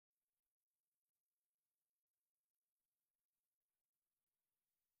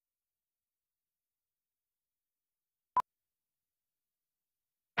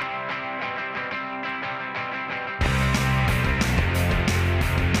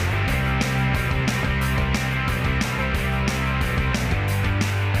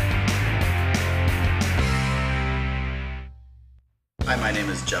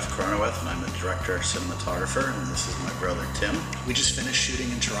is Jeff Cronowith, and I'm the director cinematographer, and this is my brother Tim. We just finished shooting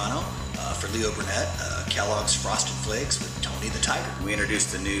in Toronto for Leo Burnett, Kellogg's Frosted Flakes with Tony the Tiger. We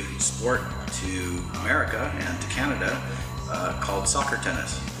introduced a new sport to America and to Canada called soccer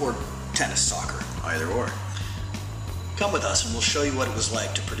tennis. Or tennis soccer. Either or. Come with us and we'll show you what it was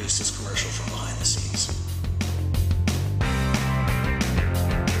like to produce this commercial from behind the scenes.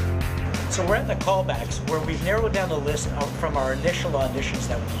 So we're at the callbacks where we've narrowed down the list from our initial auditions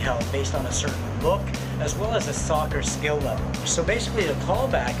that we held based on a certain look as well as a soccer skill level. So basically the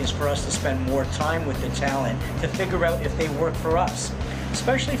callback is for us to spend more time with the talent to figure out if they work for us.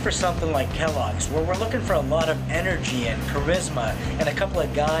 Especially for something like Kellogg's, where we're looking for a lot of energy and charisma and a couple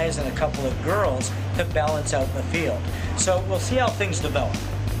of guys and a couple of girls to balance out the field. So we'll see how things develop.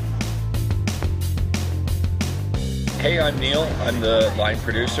 Hey, I'm Neil. I'm the line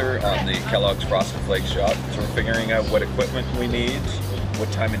producer on the Kellogg's Frosted Flakes job. So we're figuring out what equipment we need,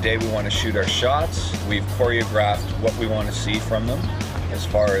 what time of day we want to shoot our shots. We've choreographed what we want to see from them as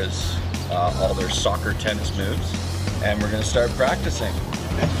far as all their soccer tennis moves. And we're going to start practicing.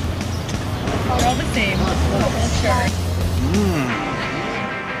 We're all the same. Sure.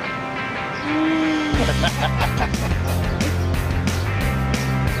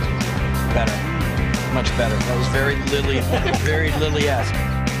 Better. Much better. That was very Lily-esque.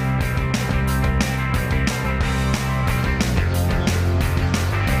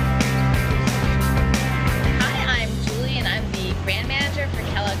 Hi, I'm Julie, and I'm the brand manager for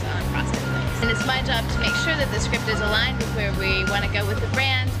Kellogg's on Frosted Flakes. And it's my job to make sure that the script is aligned with where we want to go with the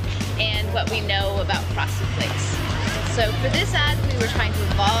brand and what we know about Frosted Flakes. So for this ad, we were trying to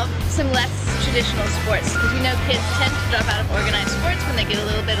evolve some less traditional sports because we know kids tend to drop out of organized sports when they get a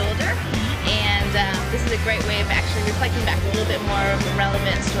little bit older. And this is a great way of actually reflecting back a little bit more of a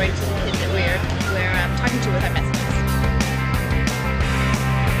relevant story to the kids that we're talking to with our messages.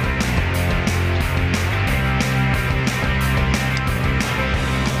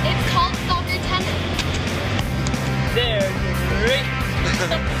 It's called soccer tennis. They're great.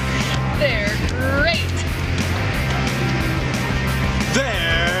 They're great.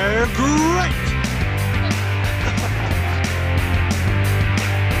 They're great!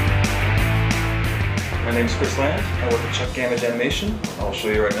 My name's Chris Land. I work at Chuck Gamage Animation. I'll show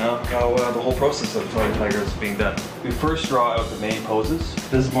you right now how the whole process of Tony the Tiger is being done. We first draw out the main poses.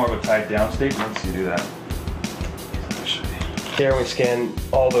 This is more of a tied down state once you do that. I'll show you. Here we scan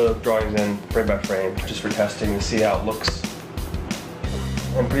all the drawings in frame by frame just for testing to see how it looks.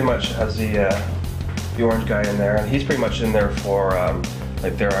 And pretty much has the orange guy in there, and he's pretty much in there for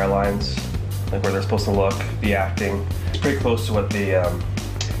like their eye lines, like where they're supposed to look, the acting. It's pretty close to what the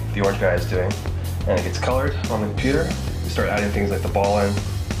orange guy is doing. And it gets colored on the computer. We start adding things like the ball in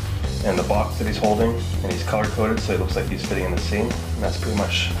and the box that he's holding, and he's color coded so it looks like he's fitting in the scene. And that's pretty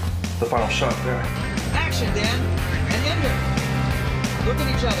much the final shot there. Action, Dan, and Ender. Look at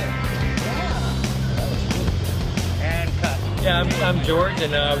each other. And cut. Yeah, I'm George,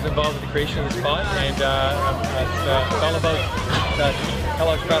 and I was involved with the creation of this spot, and it's all about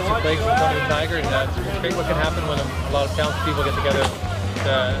Kellogg's Frosted Flakes and Tony the Tiger, and it's great what can happen when a lot of talented people get together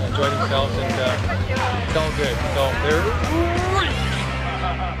to enjoy themselves, and it's all good. So they're great!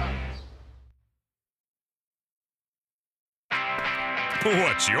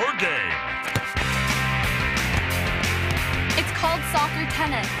 What's your game? It's called soccer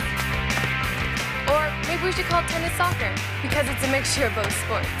tennis. Or maybe we should call it tennis soccer, because it's a mixture of both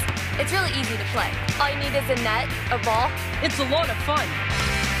sports. It's really easy to play. All you need is a net, a ball. It's a lot of fun.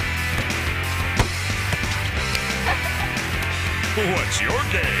 What's your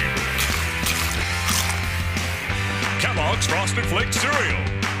game? Kellogg's Frosted Flakes cereal.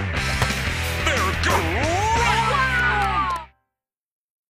 They're great!